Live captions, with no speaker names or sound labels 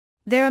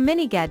There are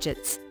many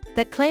gadgets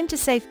that claim to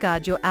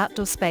safeguard your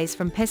outdoor space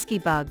from pesky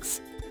bugs,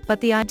 but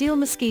the ideal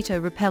mosquito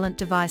repellent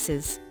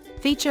devices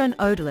feature an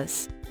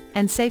odorless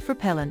and safe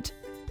repellent,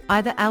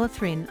 either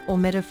alethrin or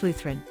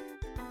medofluthrin.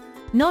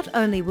 Not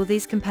only will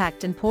these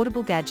compact and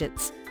portable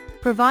gadgets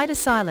provide a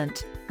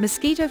silent,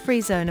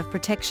 mosquito-free zone of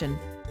protection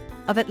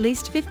of at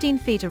least 15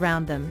 feet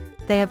around them,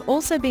 they have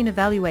also been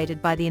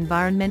evaluated by the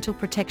Environmental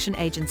Protection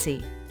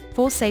Agency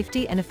for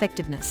safety and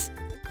effectiveness.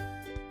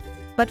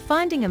 But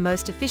finding a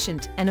most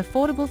efficient and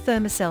affordable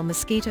Thermacell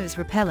mosquitoes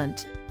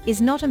repellent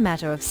is not a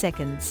matter of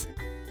seconds.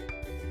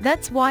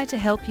 That's why, to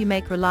help you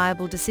make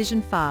reliable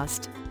decision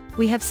fast,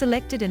 we have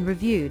selected and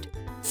reviewed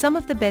some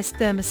of the best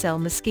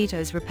Thermacell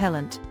mosquitoes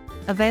repellent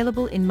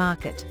available in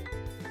market,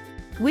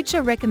 which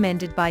are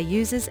recommended by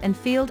users and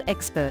field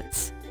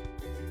experts.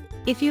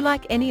 If you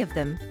like any of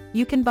them,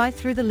 you can buy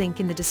through the link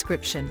in the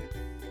description.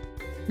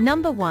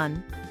 Number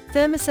 1.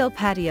 Thermacell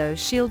Patio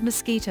Shield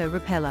Mosquito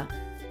Repeller.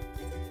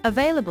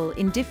 Available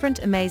in different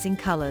amazing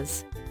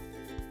colors.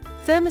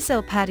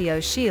 Thermacell Patio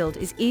Shield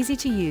is easy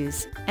to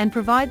use and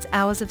provides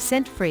hours of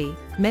scent-free,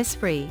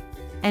 mess-free,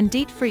 and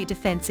DEET-free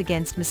defense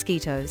against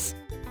mosquitoes.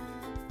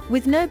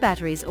 With no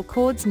batteries or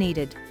cords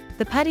needed,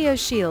 the Patio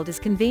Shield is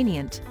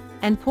convenient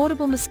and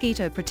portable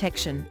mosquito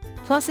protection,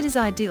 plus it is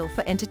ideal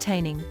for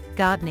entertaining,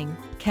 gardening,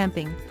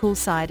 camping,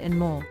 poolside and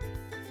more.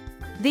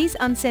 These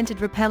unscented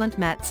repellent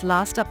mats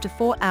last up to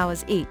 4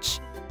 hours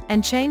each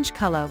and change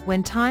color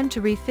when time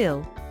to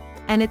refill,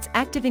 and its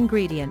active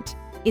ingredient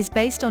is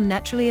based on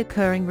naturally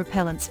occurring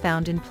repellents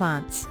found in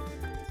plants.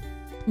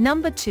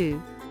 Number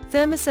 2.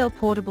 Thermacell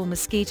Portable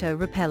Mosquito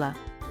Repeller.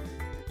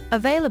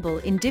 Available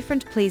in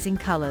different pleasing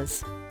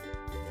colors.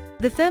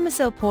 The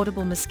Thermacell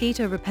Portable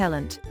Mosquito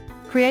Repellent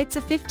creates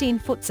a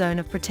 15-foot zone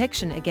of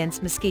protection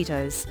against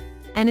mosquitoes,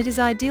 and it is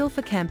ideal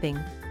for camping,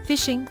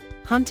 fishing,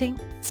 hunting,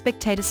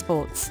 spectator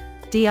sports,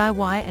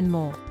 DIY and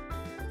more.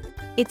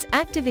 Its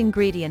active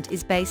ingredient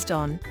is based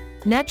on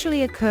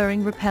naturally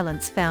occurring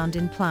repellents found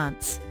in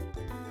plants.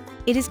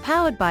 It is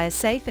powered by a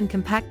safe and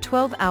compact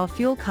 12-hour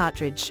fuel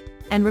cartridge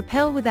and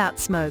repel without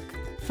smoke,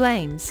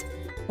 flames,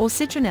 or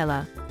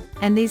citronella,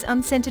 and these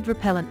unscented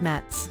repellent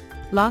mats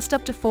last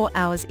up to 4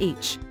 hours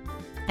each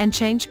and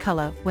change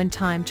color when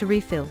time to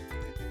refill.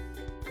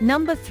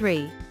 Number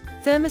 3.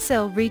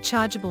 Thermacell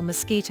Rechargeable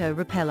Mosquito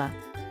Repeller.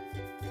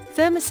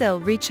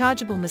 Thermacell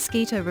Rechargeable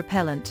Mosquito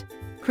Repellent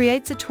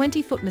creates a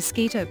 20-foot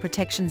mosquito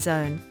protection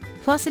zone,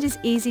 plus it is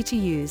easy to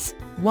use.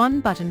 One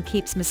button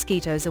keeps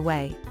mosquitoes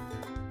away.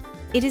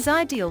 It is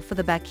ideal for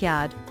the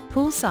backyard,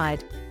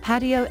 poolside,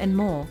 patio and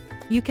more.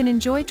 You can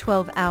enjoy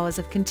 12 hours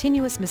of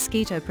continuous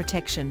mosquito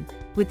protection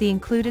with the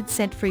included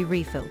scent-free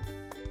refill.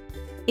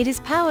 It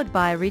is powered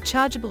by a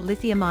rechargeable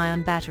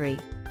lithium-ion battery,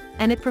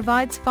 and it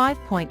provides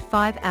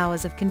 5.5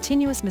 hours of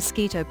continuous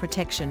mosquito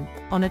protection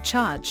on a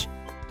charge,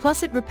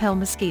 plus it repels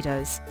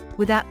mosquitoes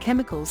without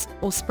chemicals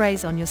or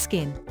sprays on your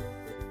skin.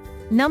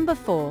 Number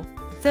 4.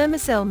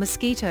 Thermacell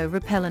Mosquito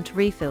Repellent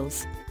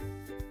Refills.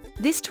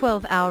 This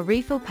 12-hour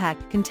refill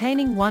pack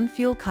containing 1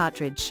 fuel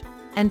cartridge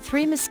and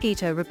 3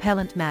 mosquito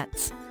repellent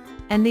mats,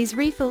 and these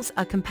refills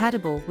are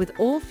compatible with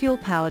all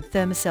fuel-powered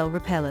Thermacell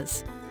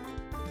repellers.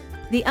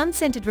 The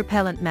unscented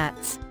repellent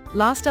mats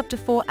last up to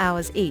 4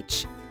 hours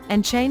each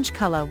and change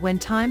color when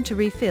time to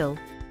refill,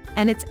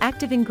 and its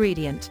active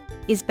ingredient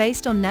is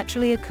based on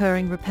naturally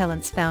occurring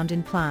repellents found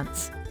in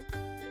plants.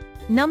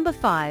 Number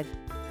 5.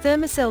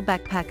 Thermacell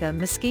Backpacker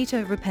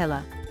Mosquito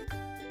Repeller.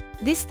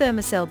 This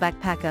Thermacell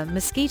Backpacker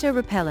Mosquito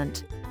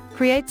Repellent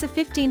creates a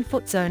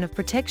 15-foot zone of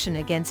protection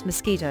against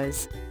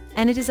mosquitoes,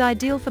 and it is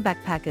ideal for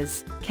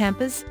backpackers,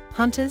 campers,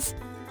 hunters,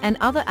 and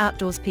other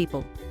outdoors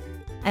people.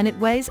 And it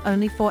weighs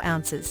only 4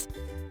 ounces.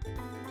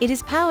 It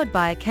is powered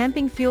by a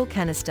camping fuel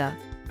canister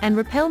and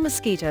repel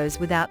mosquitoes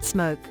without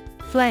smoke,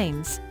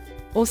 flames,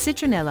 or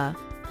citronella,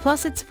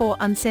 plus its 4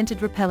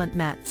 unscented repellent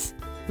mats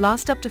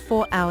last up to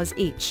 4 hours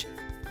each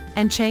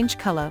and change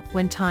color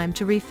when time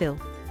to refill.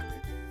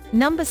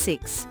 Number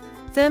 6.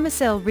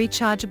 Thermacell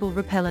Rechargeable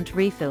Repellent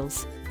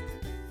Refills.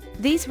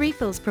 These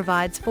refills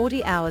provides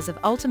 40 hours of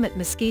ultimate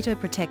mosquito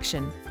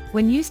protection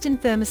when used in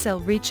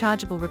Thermacell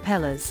rechargeable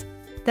repellers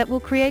that will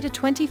create a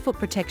 20-foot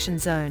protection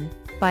zone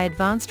by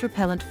advanced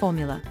repellent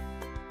formula.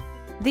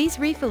 These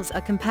refills are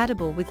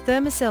compatible with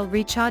Thermacell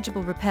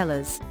rechargeable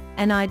repellers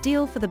and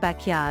ideal for the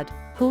backyard,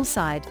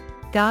 poolside,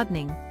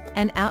 gardening,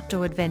 and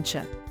outdoor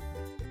adventure.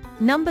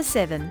 Number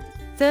 7.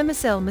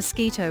 Thermacell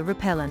Mosquito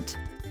Repellent.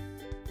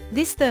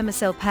 This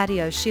Thermacell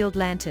Patio Shield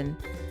Lantern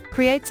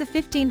creates a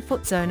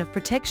 15-foot zone of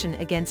protection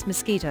against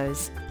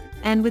mosquitoes,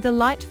 and with a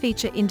light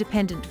feature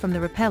independent from the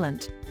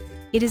repellent,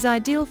 it is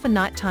ideal for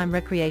nighttime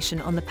recreation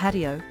on the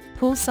patio,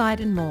 poolside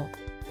and more.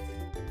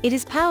 It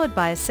is powered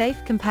by a safe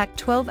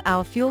compact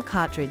 12-hour fuel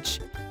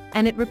cartridge,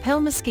 and it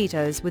repels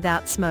mosquitoes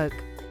without smoke,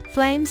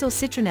 flames or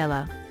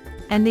citronella,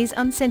 and these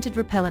unscented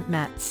repellent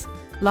mats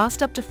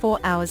last up to 4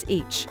 hours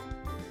each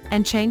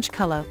and change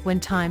color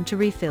when time to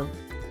refill.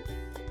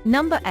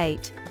 Number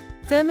 8.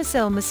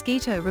 Thermacell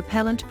Mosquito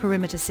Repellent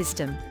Perimeter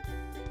System.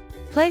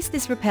 Place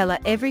this repeller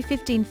every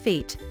 15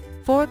 feet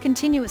for a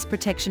continuous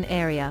protection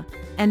area,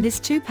 and this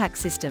 2-pack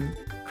system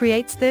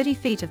creates 30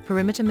 feet of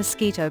perimeter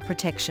mosquito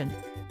protection.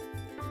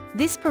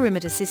 This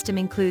perimeter system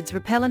includes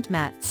repellent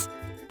mats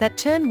that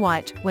turn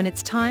white when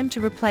it's time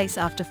to replace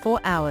after 4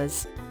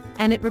 hours,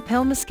 and it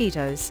repel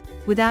mosquitoes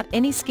without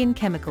any skin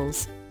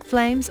chemicals,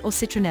 flames or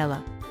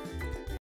citronella.